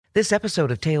This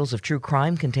episode of Tales of True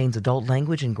Crime contains adult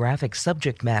language and graphic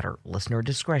subject matter. Listener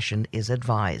discretion is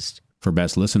advised. For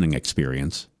best listening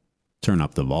experience, turn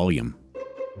up the volume.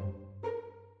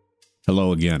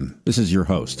 Hello again. This is your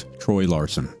host, Troy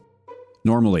Larson.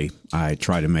 Normally, I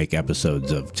try to make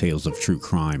episodes of Tales of True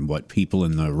Crime what people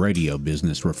in the radio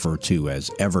business refer to as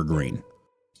evergreen,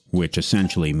 which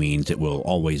essentially means it will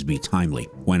always be timely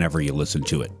whenever you listen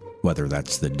to it, whether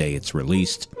that's the day it's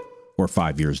released or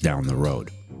 5 years down the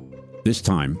road. This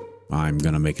time, I'm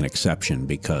going to make an exception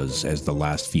because as the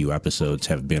last few episodes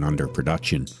have been under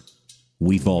production,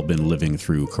 we've all been living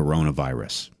through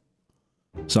coronavirus.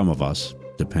 Some of us,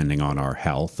 depending on our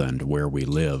health and where we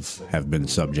live, have been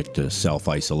subject to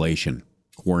self-isolation,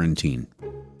 quarantine,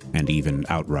 and even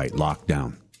outright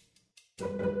lockdown.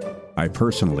 I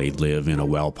personally live in a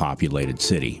well-populated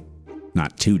city,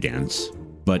 not too dense,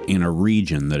 but in a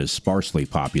region that is sparsely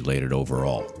populated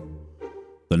overall.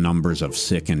 The numbers of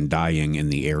sick and dying in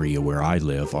the area where I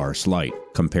live are slight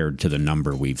compared to the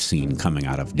number we've seen coming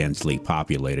out of densely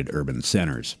populated urban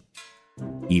centers.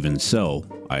 Even so,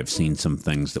 I've seen some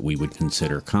things that we would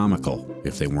consider comical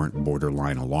if they weren't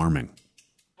borderline alarming.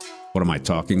 What am I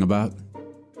talking about?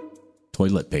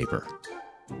 Toilet paper.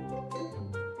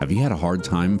 Have you had a hard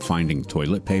time finding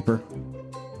toilet paper?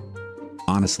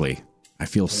 Honestly, I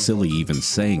feel silly even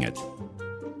saying it.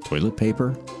 Toilet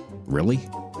paper? Really?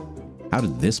 How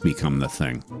did this become the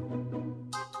thing?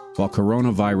 While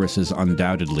coronavirus is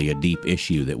undoubtedly a deep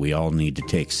issue that we all need to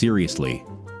take seriously,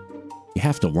 you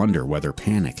have to wonder whether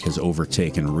panic has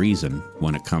overtaken reason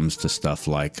when it comes to stuff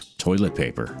like toilet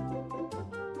paper.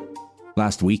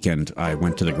 Last weekend, I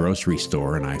went to the grocery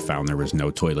store and I found there was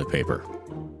no toilet paper.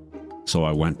 So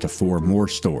I went to 4 more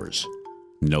stores.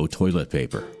 No toilet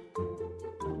paper.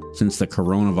 Since the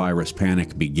coronavirus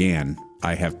panic began,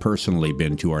 I have personally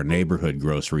been to our neighborhood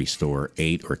grocery store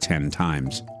 8 or 10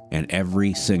 times, and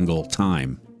every single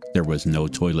time there was no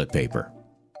toilet paper.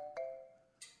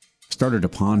 Started to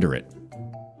ponder it.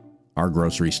 Our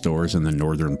grocery store's in the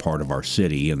northern part of our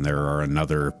city, and there are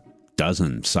another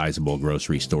dozen sizable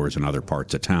grocery stores in other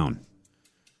parts of town.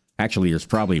 Actually, there's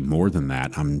probably more than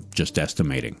that, I'm just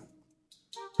estimating.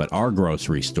 But our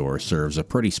grocery store serves a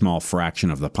pretty small fraction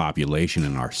of the population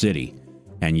in our city,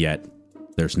 and yet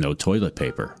there's no toilet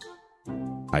paper.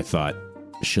 I thought,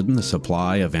 shouldn't the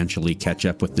supply eventually catch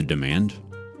up with the demand?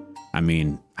 I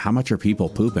mean, how much are people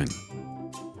pooping?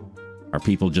 Are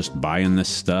people just buying this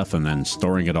stuff and then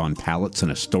storing it on pallets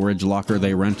in a storage locker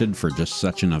they rented for just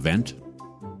such an event?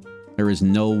 There is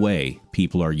no way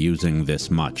people are using this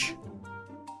much.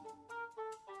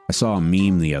 I saw a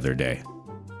meme the other day.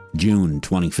 June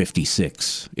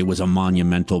 2056. It was a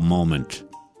monumental moment.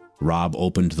 Rob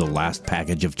opened the last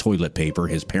package of toilet paper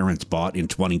his parents bought in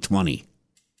 2020.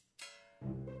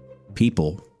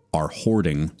 People are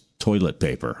hoarding toilet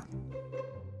paper.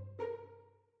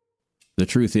 The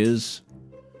truth is,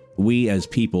 we as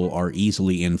people are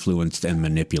easily influenced and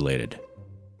manipulated.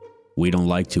 We don't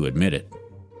like to admit it,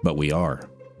 but we are.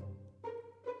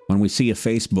 When we see a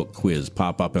Facebook quiz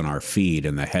pop up in our feed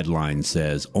and the headline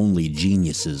says, "Only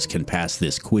geniuses can pass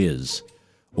this quiz,"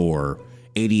 or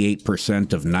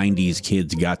 88% of 90s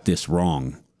kids got this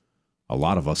wrong, a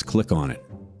lot of us click on it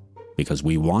because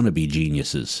we want to be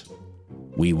geniuses.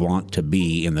 We want to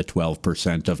be in the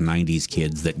 12% of 90s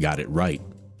kids that got it right.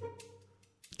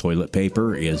 Toilet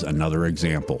paper is another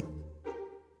example.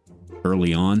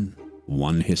 Early on,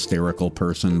 one hysterical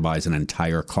person buys an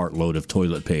entire cartload of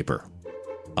toilet paper.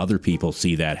 Other people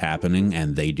see that happening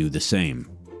and they do the same.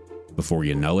 Before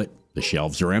you know it, the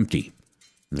shelves are empty.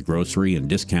 The grocery and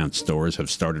discount stores have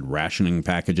started rationing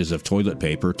packages of toilet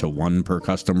paper to 1 per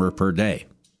customer per day.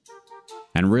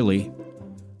 And really,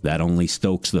 that only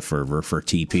stokes the fervor for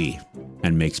TP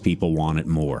and makes people want it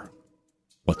more.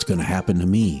 What's going to happen to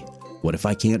me? What if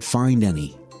I can't find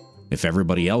any? If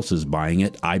everybody else is buying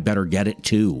it, I better get it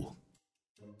too.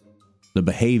 The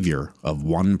behavior of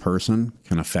one person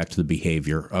can affect the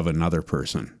behavior of another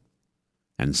person.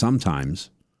 And sometimes,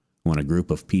 when a group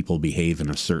of people behave in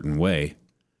a certain way,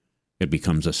 it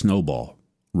becomes a snowball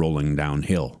rolling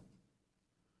downhill.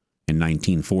 In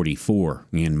 1944,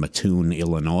 in Mattoon,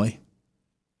 Illinois,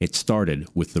 it started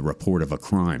with the report of a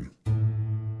crime.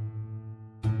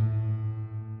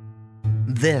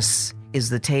 This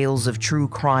is the Tales of True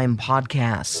Crime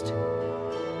podcast.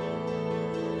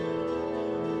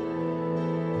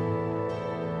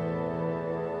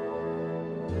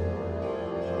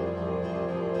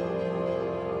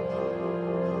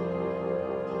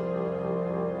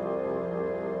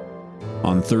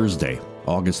 On Thursday,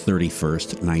 August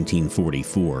 31st,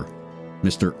 1944,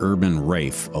 Mr. Urban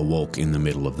Rafe awoke in the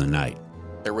middle of the night.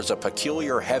 There was a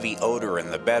peculiar heavy odor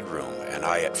in the bedroom, and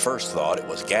I at first thought it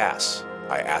was gas.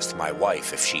 I asked my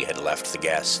wife if she had left the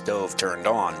gas stove turned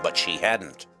on, but she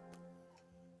hadn't.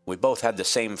 We both had the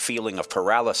same feeling of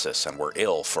paralysis and were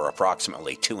ill for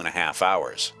approximately 2.5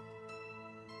 hours.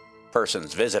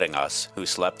 Persons visiting us, who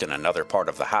slept in another part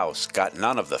of the house, got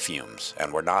none of the fumes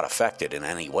and were not affected in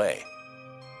any way.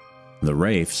 The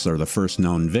Wraiths are the first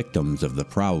known victims of the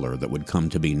Prowler that would come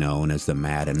to be known as the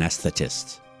Mad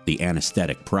Anesthetist, the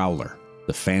Anesthetic Prowler,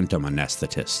 the Phantom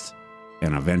Anesthetist,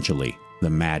 and eventually the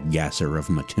Mad Gasser of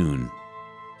Mattoon.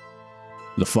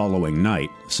 The following night,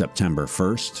 September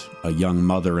 1st, a young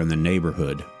mother in the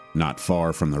neighborhood, not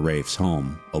far from the Wraith's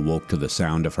home, awoke to the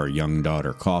sound of her young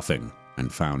daughter coughing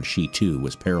and found she too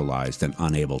was paralyzed and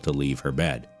unable to leave her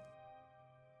bed.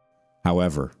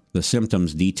 However, the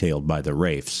symptoms detailed by the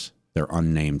Wraiths, their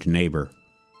unnamed neighbor,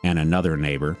 and another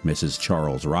neighbor, Mrs.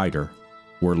 Charles Ryder,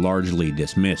 were largely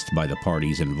dismissed by the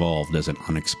parties involved as an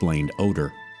unexplained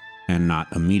odor and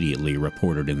not immediately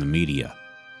reported in the media.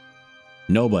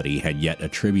 Nobody had yet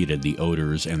attributed the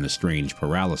odors and the strange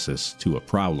paralysis to a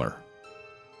prowler.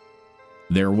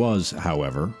 There was,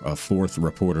 however, a fourth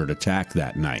reported attack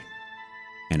that night,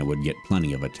 and it would get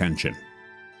plenty of attention.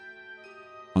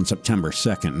 On September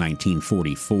 2nd,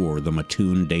 1944, the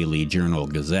Mattoon Daily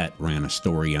Journal-Gazette ran a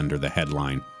story under the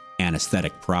headline,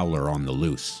 "Anesthetic Prowler on the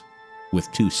Loose,"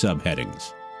 with two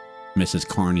subheadings, "Mrs.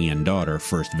 Carney and Daughter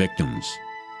First Victims,"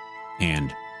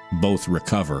 and "Both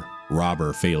Recover,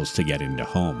 Robber Fails to Get into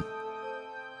Home."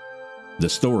 The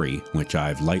story, which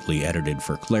I've lightly edited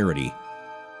for clarity,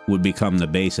 would become the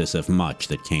basis of much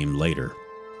that came later.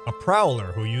 A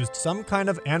prowler who used some kind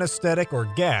of anesthetic or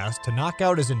gas to knock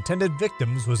out his intended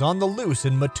victims was on the loose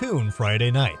in Mattoon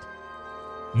Friday night.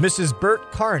 Mrs.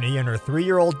 Bert Carney and her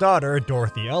 3-year-old daughter,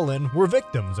 Dorothy Ellen, were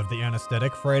victims of the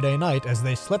anesthetic Friday night as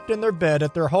they slept in their bed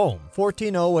at their home,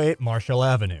 1408 Marshall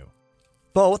Avenue.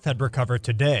 Both had recovered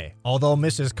today, although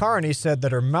Mrs. Carney said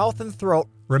that her mouth and throat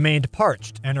remained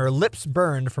parched and her lips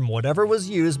burned from whatever was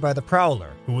used by the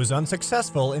prowler, who was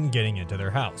unsuccessful in getting into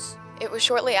their house. It was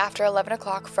shortly after 11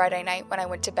 o'clock Friday night when I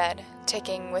went to bed,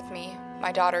 taking with me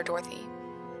my daughter Dorothy.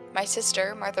 My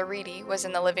sister, Martha Reedy, was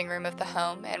in the living room of the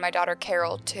home, and my daughter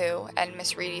Carol, too, and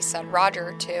Miss Reedy's son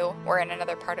Roger, too, were in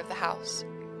another part of the house.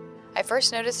 I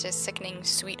first noticed a sickening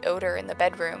sweet odor in the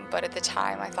bedroom, but at the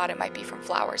time I thought it might be from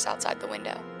flowers outside the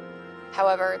window.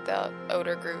 However, the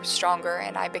odor grew stronger,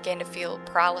 and I began to feel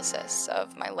paralysis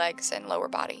of my legs and lower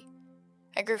body.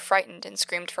 I grew frightened and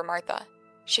screamed for Martha.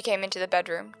 She came into the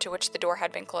bedroom, to which the door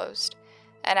had been closed,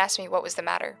 and asked me what was the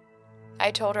matter. I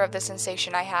told her of the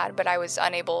sensation I had, but I was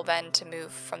unable then to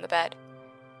move from the bed.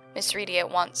 Miss Reedy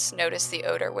at once noticed the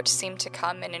odor, which seemed to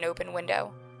come in an open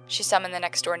window. She summoned the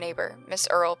next-door neighbor, Miss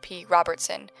Earl P.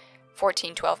 Robertson,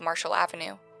 1412 Marshall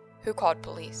Avenue, who called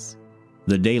police.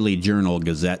 The Daily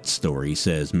Journal-Gazette story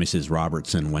says Mrs.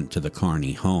 Robertson went to the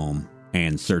Carney home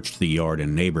and searched the yard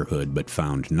and neighborhood but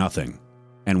found nothing,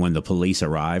 and when the police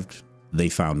arrived, they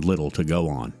found little to go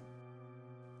on.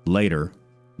 Later,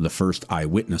 the first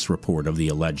eyewitness report of the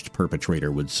alleged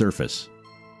perpetrator would surface.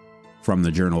 From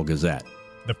the Journal-Gazette.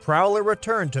 The prowler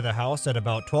returned to the house at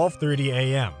about 12:30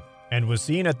 a.m. and was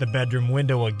seen at the bedroom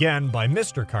window again by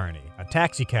Mr. Carney, a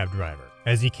taxicab driver,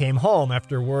 as he came home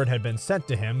after word had been sent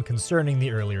to him concerning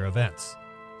the earlier events.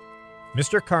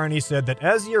 Mr. Carney said that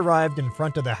as he arrived in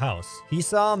front of the house, he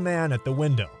saw a man at the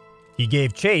window. He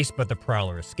gave chase, but the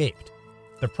prowler escaped.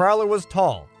 The prowler was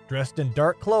tall, dressed in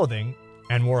dark clothing,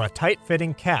 and wore a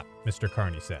tight-fitting cap, Mr.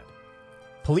 Carney said.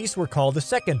 Police were called a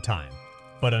second time,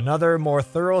 but another, more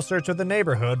thorough search of the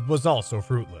neighborhood was also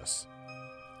fruitless.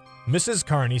 Mrs.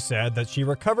 Carney said that she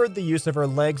recovered the use of her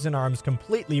legs and arms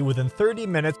completely within 30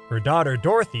 minutes. Her daughter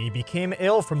Dorothy became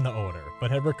ill from the odor,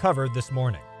 but had recovered this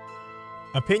morning.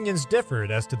 Opinions differed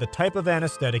as to the type of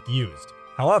anesthetic used.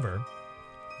 However,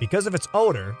 because of its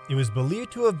odor, it was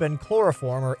believed to have been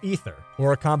chloroform or ether,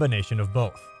 or a combination of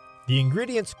both. The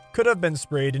ingredients could have been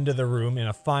sprayed into the room in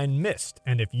a fine mist,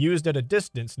 and if used at a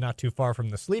distance not too far from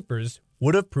the sleepers,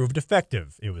 would have proved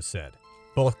effective, it was said.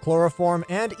 Both chloroform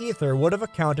and ether would have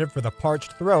accounted for the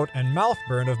parched throat and mouth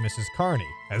burn of Mrs. Carney,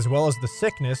 as well as the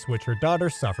sickness which her daughter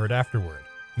suffered afterward.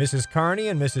 Mrs. Carney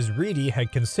and Mrs. Reedy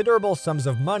had considerable sums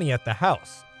of money at the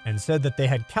house, and said that they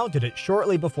had counted it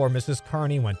shortly before Mrs.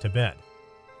 Carney went to bed.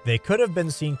 They could have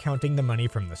been seen counting the money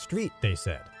from the street, they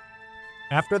said.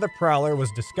 After the prowler was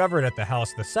discovered at the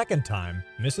house the second time,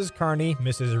 Mrs. Carney,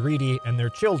 Mrs. Reedy, and their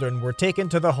children were taken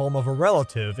to the home of a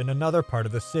relative in another part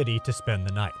of the city to spend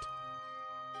the night.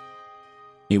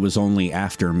 It was only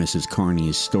after Mrs.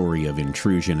 Carney's story of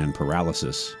intrusion and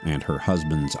paralysis and her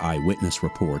husband's eyewitness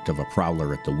report of a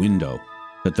prowler at the window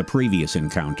that the previous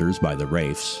encounters by the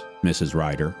Raifs, Mrs.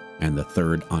 Ryder, and the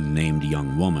third unnamed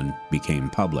young woman became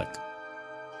public.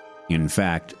 In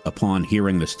fact, upon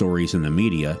hearing the stories in the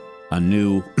media, a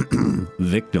new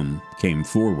victim came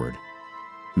forward.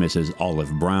 Mrs.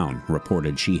 Olive Brown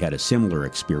reported she had a similar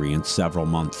experience several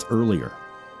months earlier,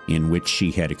 in which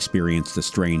she had experienced a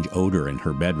strange odor in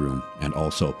her bedroom and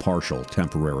also partial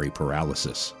temporary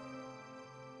paralysis.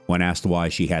 When asked why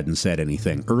she hadn't said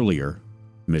anything earlier,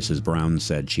 Mrs. Brown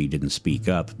said she didn't speak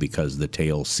up because the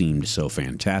tale seemed so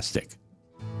fantastic.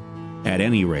 At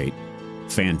any rate,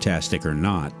 fantastic or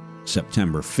not,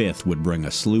 September 5th would bring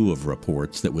a slew of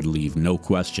reports that would leave no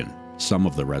question some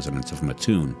of the residents of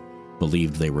Mattoon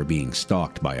believed they were being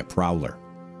stalked by a prowler,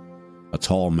 a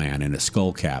tall man in a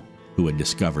skull cap who had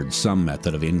discovered some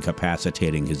method of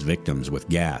incapacitating his victims with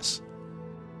gas.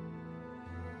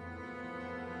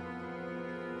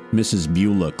 Mrs.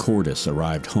 Beulah Cordes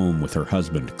arrived home with her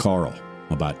husband, Carl,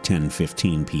 about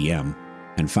 10:15 p.m.,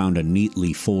 and found a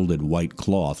neatly folded white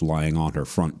cloth lying on her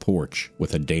front porch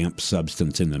with a damp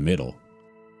substance in the middle.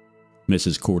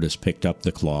 Mrs. Cordes picked up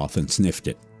the cloth and sniffed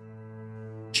it.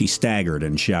 She staggered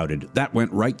and shouted, "That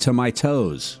went right to my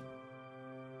toes!"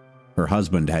 Her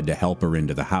husband had to help her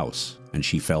into the house, and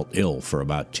she felt ill for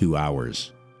about 2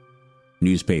 hours.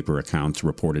 Newspaper accounts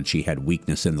reported she had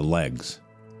weakness in the legs.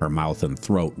 Her mouth and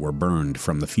throat were burned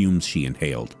from the fumes she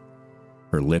inhaled.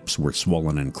 Her lips were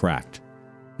swollen and cracked,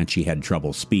 and she had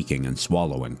trouble speaking and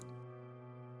swallowing.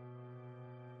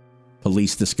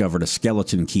 Police discovered a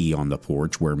skeleton key on the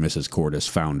porch where Mrs. Cordes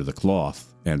found the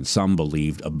cloth, and some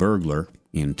believed a burglar,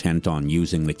 intent on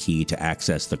using the key to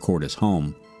access the Cordes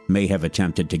home, may have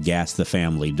attempted to gas the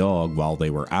family dog while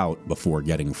they were out before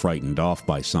getting frightened off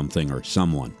by something or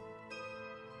someone.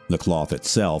 The cloth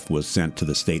itself was sent to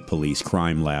the State Police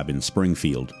Crime Lab in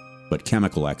Springfield, but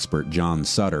chemical expert John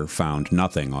Sutter found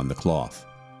nothing on the cloth.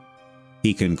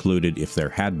 He concluded if there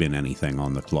had been anything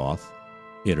on the cloth,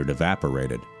 it had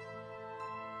evaporated.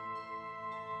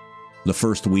 The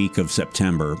first week of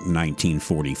September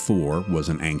 1944 was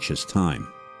an anxious time,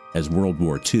 as World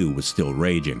War II was still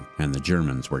raging and the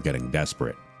Germans were getting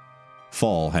desperate.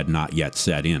 Fall had not yet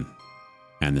set in,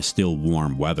 and the still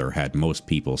warm weather had most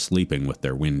people sleeping with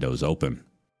their windows open.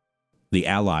 The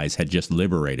Allies had just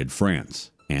liberated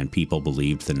France, and people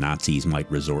believed the Nazis might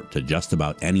resort to just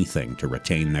about anything to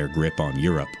retain their grip on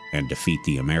Europe and defeat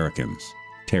the Americans,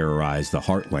 terrorize the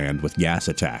heartland with gas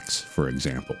attacks, for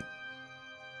example.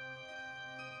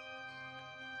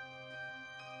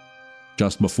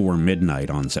 Just before midnight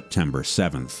on September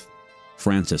 7th,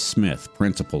 Frances Smith,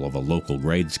 principal of a local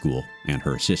grade school, and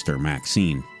her sister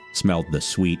Maxine smelled the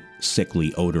sweet,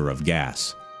 sickly odor of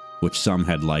gas, which some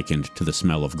had likened to the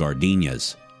smell of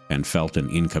gardenias, and felt an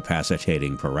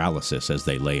incapacitating paralysis as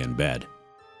they lay in bed.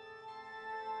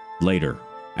 Later,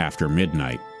 after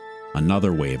midnight,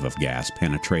 another wave of gas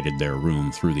penetrated their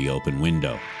room through the open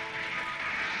window.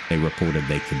 They reported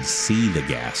they could see the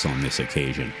gas on this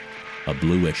occasion, a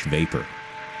bluish vapor,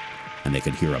 and they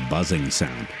could hear a buzzing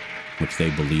sound, which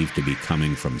they believed to be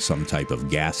coming from some type of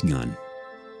gas gun.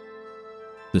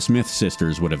 The Smith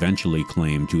sisters would eventually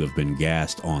claim to have been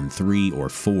gassed on 3 or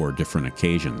 4 different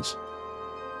occasions,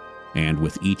 and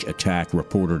with each attack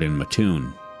reported in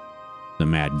Mattoon, the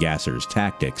Mad Gassers'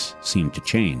 tactics seemed to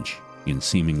change in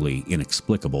seemingly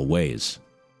inexplicable ways.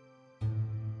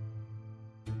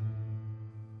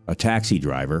 A taxi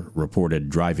driver reported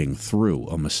driving through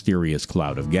a mysterious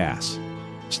cloud of gas,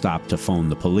 stopped to phone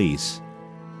the police,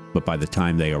 but by the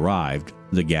time they arrived,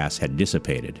 the gas had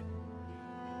dissipated.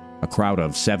 A crowd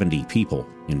of 70 people,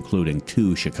 including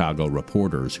 2 Chicago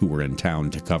reporters who were in town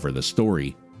to cover the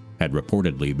story, had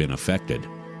reportedly been affected.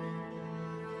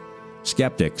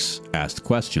 Skeptics asked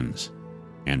questions,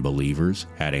 and believers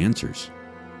had answers.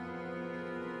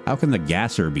 How can the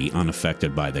gasser be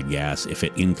unaffected by the gas if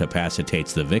it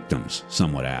incapacitates the victims?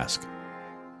 Some would ask.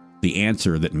 The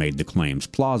answer that made the claims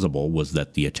plausible was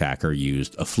that the attacker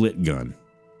used a flit gun,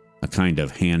 a kind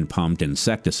of hand-pumped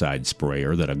insecticide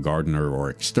sprayer that a gardener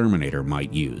or exterminator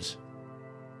might use.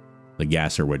 The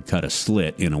gasser would cut a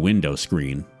slit in a window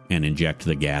screen and inject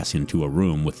the gas into a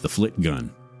room with the flit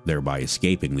gun, thereby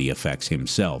escaping the effects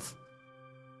himself.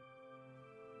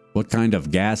 What kind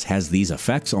of gas has these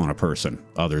effects on a person?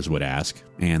 Others would ask,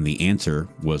 and the answer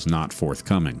was not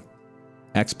forthcoming.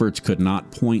 Experts could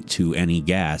not point to any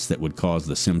gas that would cause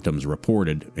the symptoms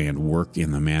reported and work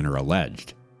in the manner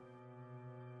alleged.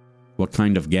 What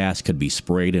kind of gas could be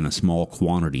sprayed in a small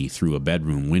quantity through a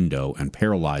bedroom window and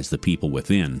paralyze the people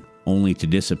within, only to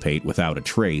dissipate without a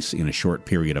trace in a short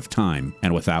period of time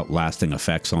and without lasting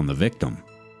effects on the victim?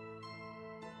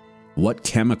 What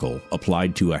chemical,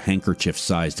 applied to a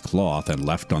handkerchief-sized cloth and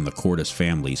left on the Cordes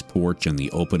family's porch in the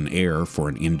open air for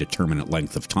an indeterminate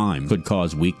length of time, could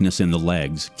cause weakness in the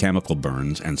legs, chemical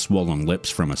burns, and swollen lips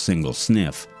from a single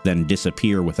sniff, then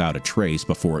disappear without a trace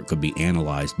before it could be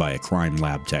analyzed by a crime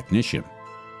lab technician?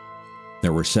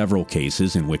 There were several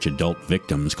cases in which adult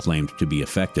victims claimed to be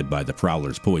affected by the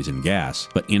prowler's poison gas,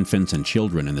 but infants and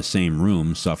children in the same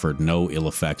room suffered no ill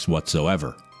effects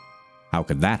whatsoever. How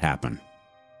could that happen?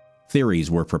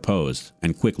 Theories were proposed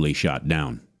and quickly shot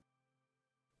down.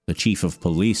 The chief of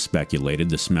police speculated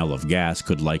the smell of gas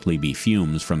could likely be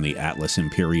fumes from the Atlas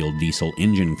Imperial Diesel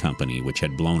Engine Company, which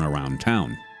had blown around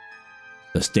town.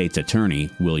 The state's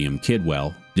attorney, William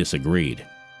Kidwell, disagreed.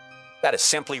 That is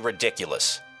simply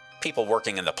ridiculous. People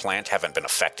working in the plant haven't been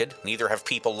affected, neither have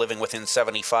people living within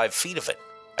 75 feet of it.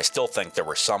 I still think there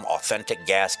were some authentic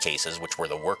gas cases which were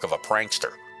the work of a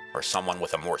prankster, or someone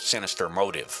with a more sinister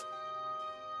motive.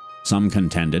 Some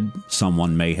contended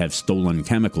someone may have stolen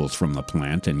chemicals from the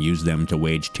plant and used them to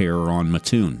wage terror on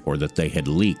Mattoon, or that they had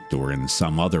leaked or in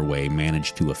some other way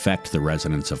managed to affect the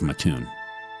residents of Mattoon.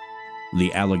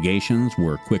 The allegations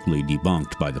were quickly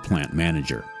debunked by the plant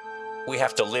manager. We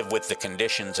have to live with the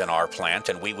conditions in our plant,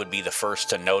 and we would be the first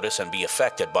to notice and be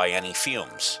affected by any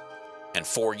fumes. In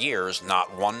 4 years,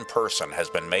 not one person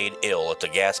has been made ill at the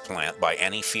gas plant by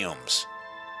any fumes.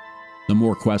 The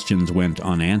more questions went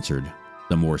unanswered,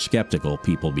 the more skeptical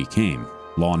people became,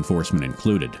 law enforcement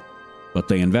included, but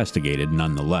they investigated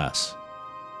nonetheless.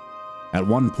 At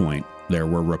one point, there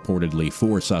were reportedly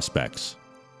 4 suspects,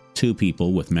 2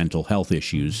 people with mental health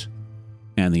issues,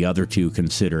 and the other 2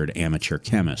 considered amateur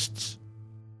chemists.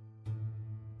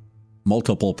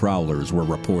 Multiple prowlers were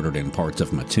reported in parts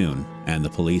of Mattoon, and the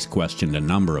police questioned a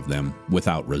number of them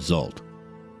without result.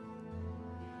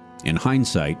 In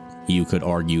hindsight, you could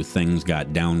argue things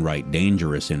got downright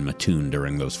dangerous in Mattoon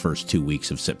during those first 2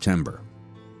 weeks of September.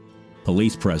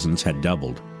 Police presence had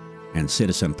doubled, and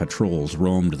citizen patrols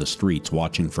roamed the streets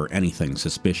watching for anything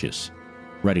suspicious,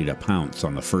 ready to pounce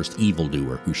on the first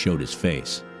evildoer who showed his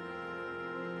face.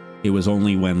 It was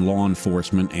only when law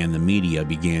enforcement and the media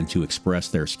began to express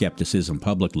their skepticism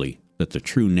publicly that the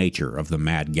true nature of the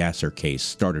Mad Gasser case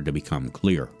started to become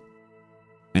clear.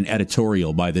 An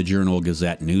editorial by the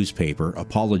Journal-Gazette newspaper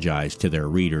apologized to their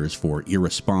readers for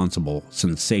irresponsible,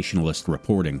 sensationalist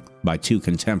reporting by 2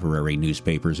 contemporary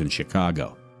newspapers in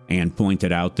Chicago, and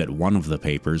pointed out that one of the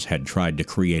papers had tried to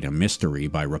create a mystery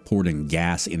by reporting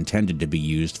gas intended to be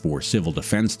used for civil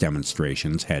defense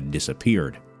demonstrations had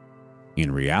disappeared.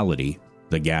 In reality,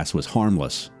 the gas was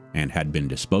harmless and had been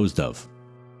disposed of.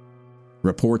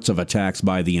 Reports of attacks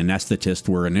by the anesthetist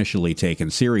were initially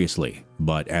taken seriously,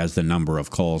 but as the number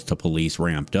of calls to police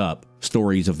ramped up,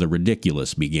 stories of the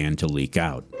ridiculous began to leak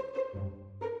out.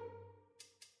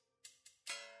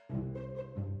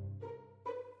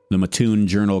 The Mattoon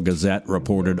Journal-Gazette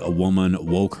reported a woman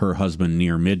woke her husband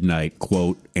near midnight,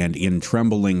 quote, and in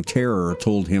trembling terror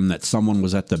told him that someone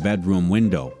was at the bedroom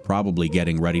window, probably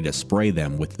getting ready to spray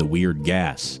them with the weird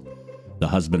gas. The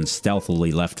husband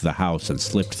stealthily left the house and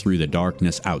slipped through the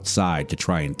darkness outside to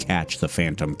try and catch the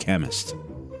phantom chemist.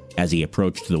 As he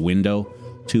approached the window,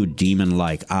 2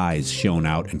 demon-like eyes shone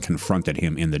out and confronted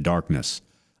him in the darkness.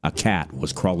 A cat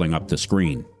was crawling up the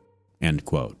screen. End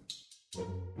quote.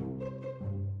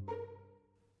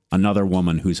 Another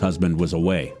woman whose husband was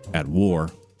away, at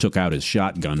war, took out his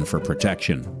shotgun for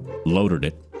protection, loaded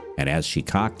it, and as she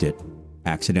cocked it,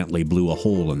 accidentally blew a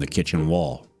hole in the kitchen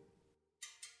wall.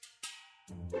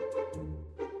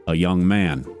 A young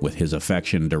man, with his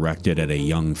affection directed at a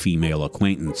young female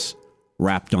acquaintance,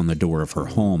 rapped on the door of her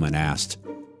home and asked,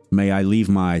 "May I leave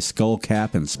my skull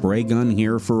cap and spray gun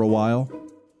here for a while?"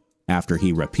 After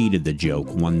he repeated the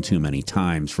joke one too many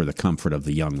times for the comfort of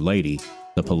the young lady,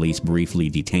 the police briefly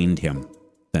detained him,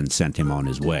 then sent him on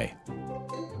his way.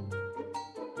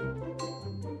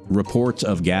 Reports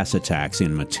of gas attacks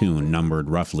in Mattoon numbered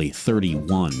roughly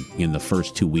 31 in the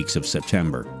first 2 weeks of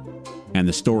September, and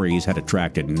the stories had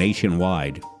attracted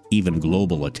nationwide, even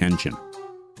global attention.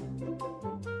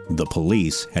 The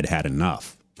police had had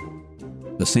enough.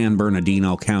 The San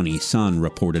Bernardino County Sun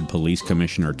reported Police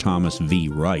Commissioner Thomas V.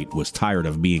 Wright was tired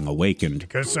of being awakened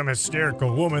Because some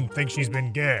hysterical woman thinks she's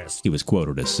been gassed. he was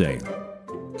quoted as saying.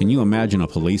 Can you imagine a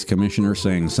police commissioner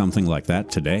saying something like that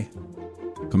today?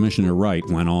 Commissioner Wright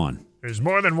went on. There's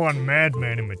more than one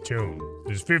madman in Mattoon.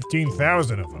 There's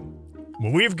 15,000 of them.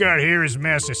 What we've got here is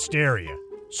mass hysteria.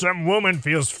 Some woman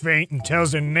feels faint and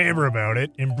tells her neighbor about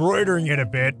it, embroidering it a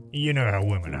bit. You know how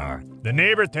women are. The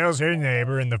neighbor tells her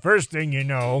neighbor, and the first thing you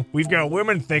know, we've got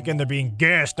women thinking they're being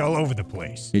gassed all over the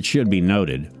place. It should be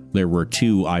noted, there were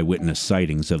 2 eyewitness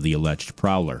sightings of the alleged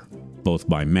prowler. both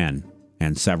by men,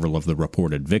 and several of the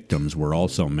reported victims were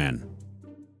also men.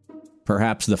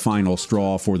 Perhaps the final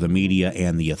straw for the media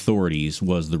and the authorities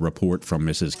was the report from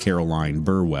Mrs. Caroline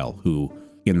Burwell, who,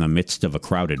 in the midst of a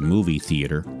crowded movie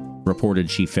theater, reported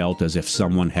she felt as if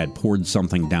someone had poured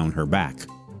something down her back.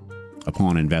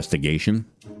 Upon investigation,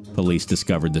 police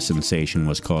discovered the sensation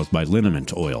was caused by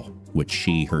liniment oil, which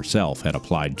she herself had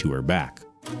applied to her back.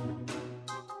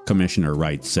 Commissioner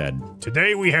Wright said,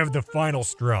 "Today we have the final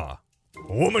straw.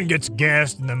 A woman gets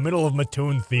gassed in the middle of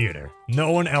Mattoon Theater.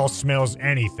 No one else smells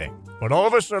anything. But all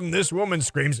of a sudden this woman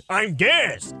screams, 'I'm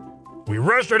gassed!' We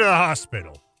rush her to the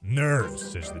hospital.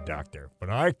 Nerves, says the doctor, but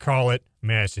I call it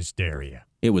mass hysteria."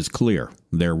 It was clear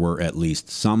there were at least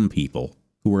some people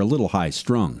who were a little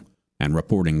high-strung and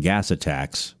reporting gas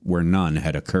attacks where none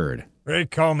had occurred. They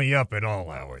call me up at all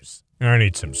hours. I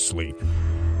need some sleep.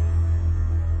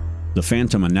 The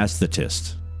phantom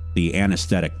anesthetist, the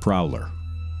anesthetic prowler,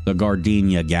 the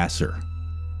gardenia gasser,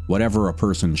 whatever a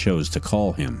person chose to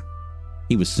call him,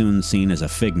 he was soon seen as a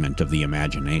figment of the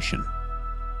imagination.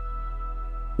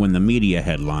 When the media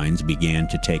headlines began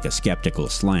to take a skeptical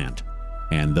slant,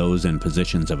 and those in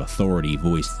positions of authority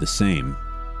voiced the same,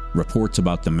 reports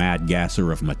about the mad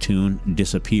gasser of Mattoon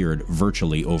disappeared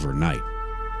virtually overnight,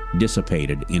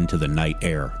 dissipated into the night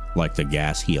air like the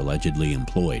gas he allegedly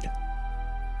employed.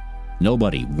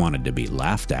 Nobody wanted to be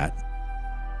laughed at.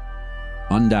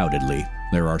 Undoubtedly,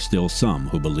 there are still some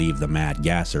who believe the mad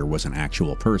gasser was an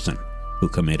actual person who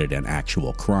committed an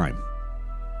actual crime.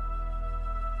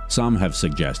 Some have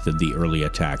suggested the early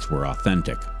attacks were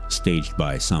authentic, staged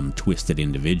by some twisted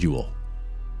individual,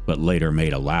 but later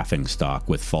made a laughingstock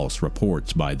with false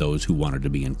reports by those who wanted to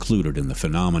be included in the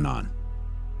phenomenon.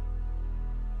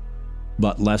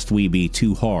 But lest we be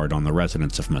too hard on the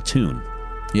residents of Mattoon,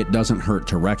 it doesn't hurt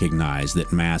to recognize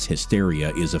that mass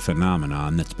hysteria is a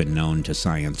phenomenon that's been known to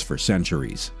science for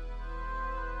centuries.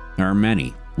 There are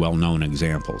many well-known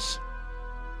examples.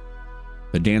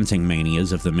 The dancing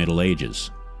manias of the Middle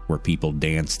Ages, where people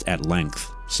danced at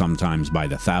length, sometimes by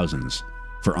the thousands,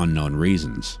 for unknown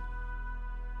reasons.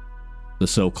 The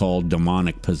so-called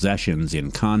demonic possessions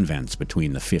in convents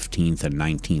between the 15th and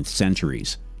 19th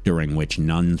centuries, during which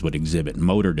nuns would exhibit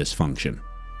motor dysfunction,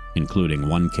 including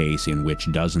one case in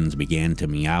which dozens began to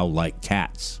meow like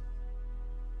cats.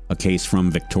 A case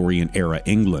from Victorian-era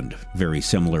England, very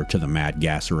similar to the mad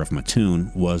gasser of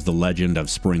Mattoon, was the legend of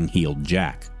Spring-Heeled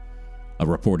Jack, a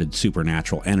reported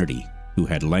supernatural entity who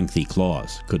had lengthy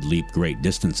claws, could leap great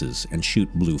distances, and shoot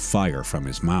blue fire from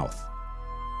his mouth.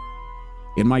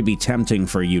 It might be tempting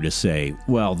for you to say,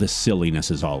 well, this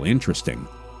silliness is all interesting,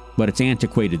 but it's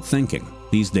antiquated thinking.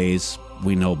 These days,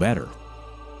 we know better.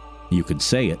 You could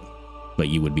say it, but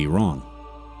you would be wrong.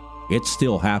 It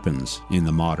still happens in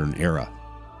the modern era.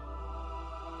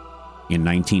 In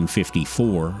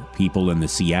 1954, people in the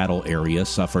Seattle area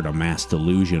suffered a mass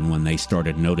delusion when they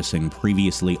started noticing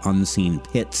previously unseen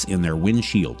pits in their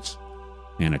windshields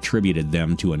and attributed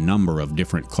them to a number of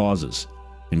different causes,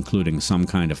 including some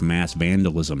kind of mass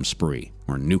vandalism spree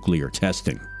or nuclear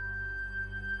testing.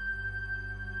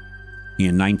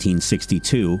 In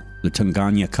 1962, the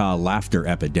Tanganyika laughter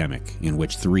epidemic, in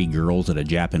which 3 girls at a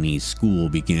Japanese school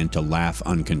began to laugh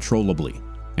uncontrollably,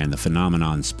 and the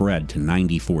phenomenon spread to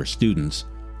 94 students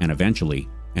and eventually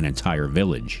an entire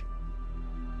village.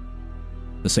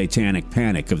 The satanic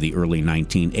panic of the early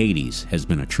 1980s has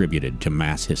been attributed to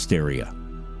mass hysteria.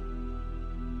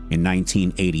 In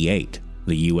 1988,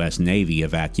 the U.S. Navy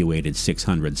evacuated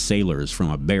 600 sailors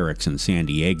from a barracks in San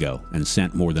Diego and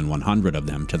sent more than 100 of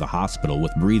them to the hospital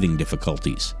with breathing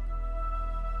difficulties.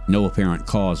 No apparent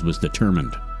cause was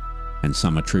determined, and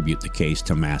some attribute the case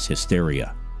to mass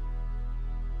hysteria.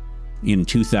 In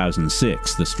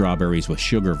 2006, the strawberries with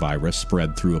sugar virus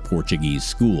spread through a Portuguese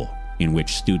school, in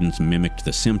which students mimicked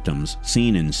the symptoms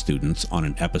seen in students on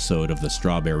an episode of the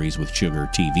Strawberries with Sugar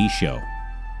TV show.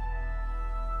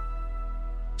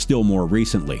 Still more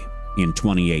recently, in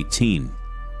 2018,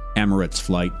 Emirates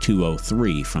Flight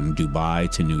 203 from Dubai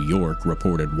to New York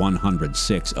reported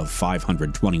 106 of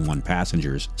 521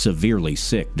 passengers severely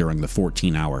sick during the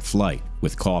 14-hour flight,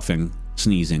 with coughing,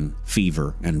 sneezing,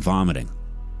 fever, and vomiting.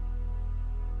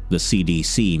 The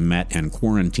CDC met and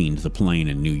quarantined the plane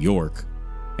in New York,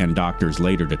 and doctors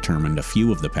later determined a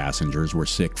few of the passengers were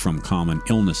sick from common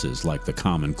illnesses like the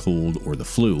common cold or the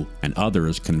flu, and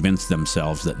others convinced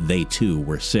themselves that they too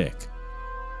were sick.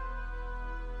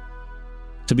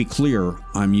 To be clear,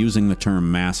 I'm using the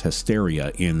term mass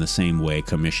hysteria in the same way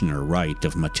Commissioner Wright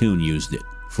of Mattoon used it,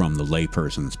 from the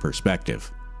layperson's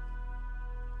perspective.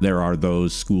 There are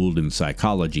those schooled in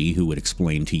psychology who would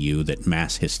explain to you that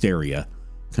mass hysteria,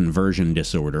 conversion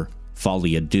disorder,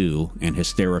 folie à deux, and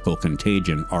hysterical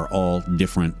contagion are all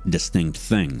different, distinct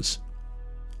things.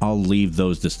 I'll leave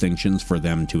those distinctions for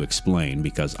them to explain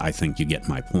because I think you get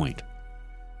my point.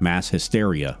 Mass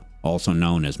hysteria, also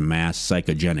known as mass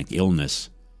psychogenic illness,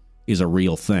 is a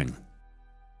real thing.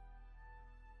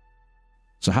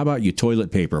 So how about you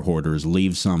toilet paper hoarders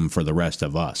leave some for the rest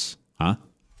of us, huh?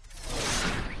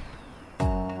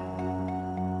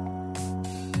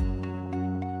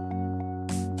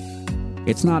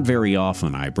 It's not very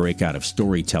often I break out of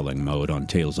storytelling mode on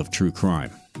Tales of True Crime,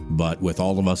 but with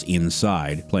all of us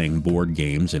inside playing board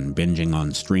games and binging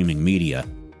on streaming media,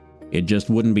 it just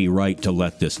wouldn't be right to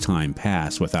let this time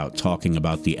pass without talking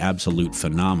about the absolute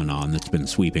phenomenon that's been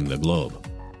sweeping the globe.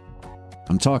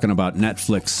 I'm talking about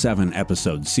Netflix's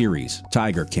 7-episode series,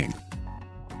 Tiger King.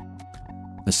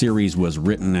 The series was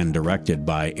written and directed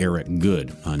by Eric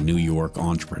Goode, a New York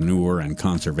entrepreneur and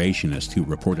conservationist who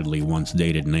reportedly once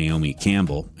dated Naomi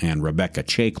Campbell, and Rebecca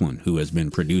Chaiklin, who has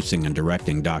been producing and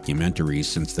directing documentaries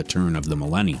since the turn of the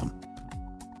millennium.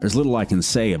 There's little I can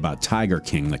say about Tiger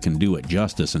King that can do it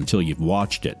justice until you've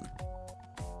watched it.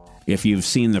 If you've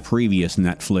seen the previous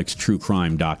Netflix true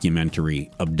crime documentary,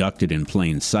 Abducted in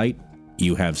Plain Sight,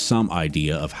 you have some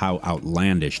idea of how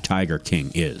outlandish Tiger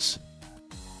King is.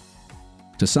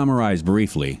 To summarize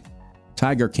briefly,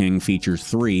 Tiger King features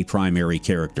 3 primary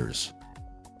characters.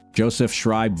 Joseph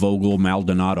Schreibvogel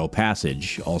Maldonado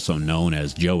Passage, also known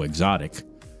as Joe Exotic,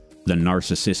 the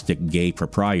narcissistic gay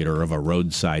proprietor of a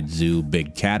roadside zoo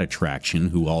big cat attraction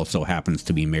who also happens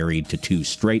to be married to 2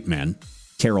 straight men.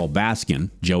 Carol Baskin,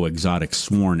 Joe Exotic's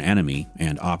sworn enemy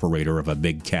and operator of a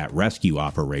big cat rescue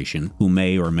operation, who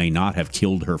may or may not have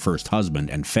killed her first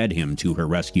husband and fed him to her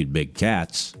rescued big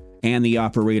cats. And the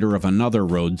operator of another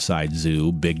roadside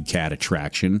zoo big cat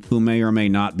attraction, who may or may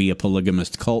not be a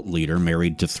polygamist cult leader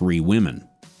married to 3 women.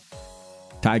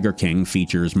 Tiger King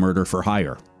features murder for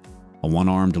hire, a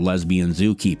one-armed lesbian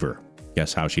zookeeper.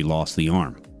 Guess how she lost the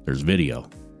arm? There's video.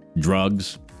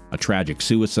 Drugs, a tragic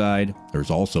suicide. There's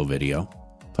also video.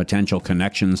 Potential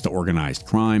connections to organized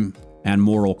crime, and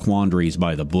moral quandaries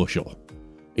by the bushel.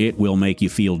 It will make you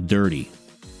feel dirty,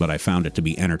 but I found it to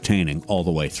be entertaining all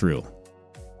the way through.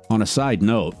 On a side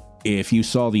note, if you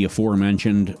saw the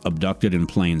aforementioned Abducted in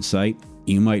Plain Sight,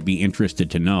 you might be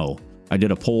interested to know I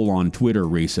did a poll on Twitter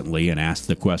recently and asked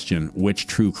the question, which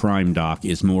true crime doc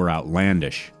is more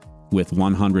outlandish? With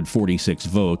 146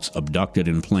 votes, Abducted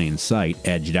in Plain Sight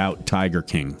edged out Tiger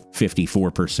King,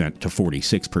 54% to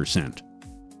 46%.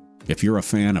 If you're a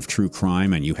fan of true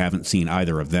crime and you haven't seen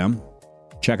either of them,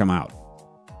 check them out.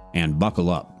 And buckle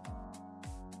up.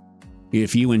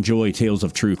 If you enjoy Tales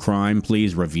of True Crime,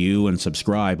 please review and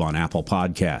subscribe on Apple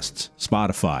Podcasts,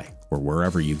 Spotify, or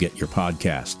wherever you get your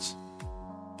podcasts.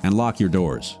 And lock your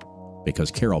doors, because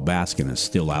Carol Baskin is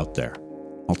still out there.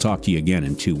 I'll talk to you again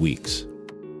in 2 weeks.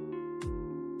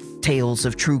 Tales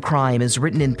of True Crime is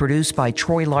written and produced by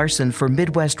Troy Larson for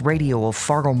Midwest Radio of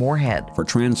Fargo-Moorhead. For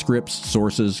transcripts,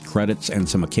 sources, credits, and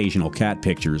some occasional cat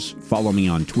pictures, follow me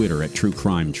on Twitter at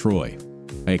TrueCrimeTroy.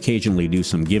 I occasionally do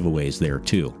some giveaways there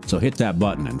too, so hit that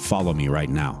button and follow me right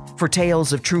now. For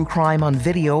Tales of True Crime on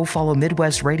video, follow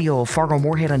Midwest Radio of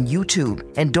Fargo-Moorhead on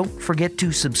YouTube, and don't forget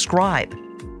to subscribe.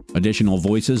 Additional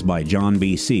voices by John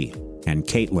B.C. and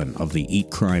Caitlin of the Eat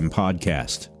Crime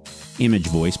podcast. Image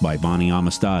voice by Bonnie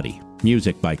Amistadi.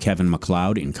 Music by Kevin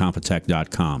MacLeod in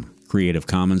Compotech.com. Creative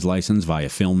Commons license via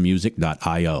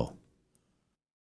filmmusic.io.